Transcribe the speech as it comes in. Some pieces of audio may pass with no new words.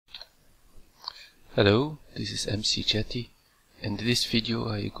Hello, this is MC Jetty, and in this video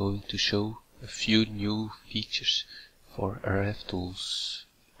I am going to show a few new features for RFTools,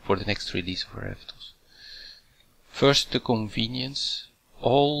 for the next release of RFTools. First, the convenience.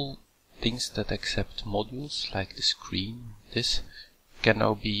 All things that accept modules, like the screen,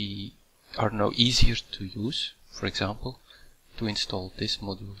 are now easier to use. For example, to install this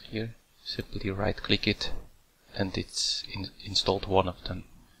module here, simply right click it and it's installed one of them.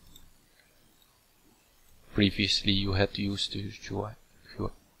 Previously you had to use the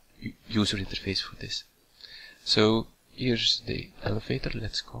user interface for this. So here's the elevator,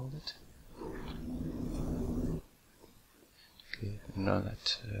 let's call it. Okay, now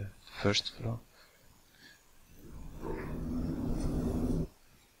at first floor.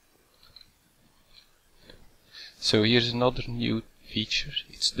 So here's another new feature,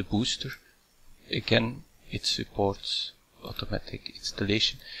 it's the booster. Again, it supports automatic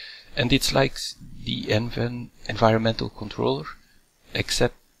installation. And it's like the environmental controller,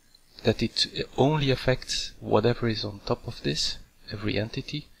 except that it only affects whatever is on top of this, every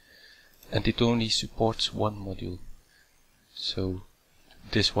entity, and it only supports one module. So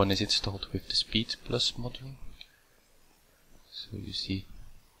this one is installed with the Speed Plus module. So you see,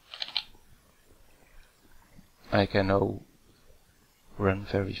 I can now run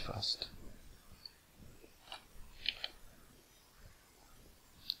very fast.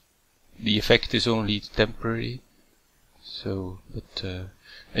 The effect is only temporary, but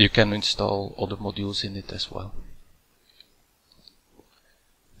you can install other modules in it as well.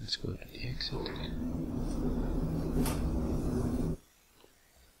 Let's go to the exit.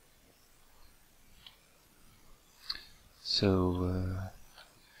 So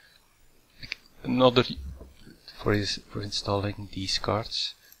another for installing these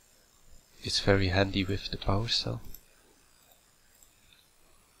cards, it's very handy with the power cell.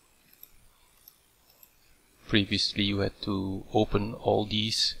 Previously you had to open all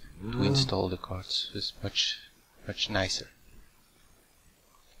these to install the cards. It's much nicer.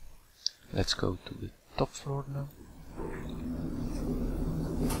 Let's go to the top floor now.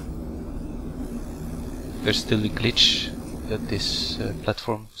 There's still a glitch that this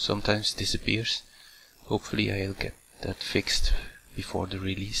platform sometimes disappears. Hopefully I'll get that fixed before the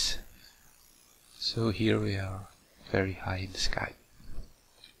release. So here we are, very high in the sky.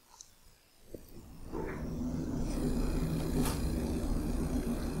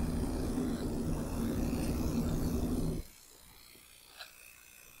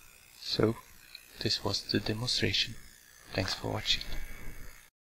 So, this was the demonstration. Thanks for watching.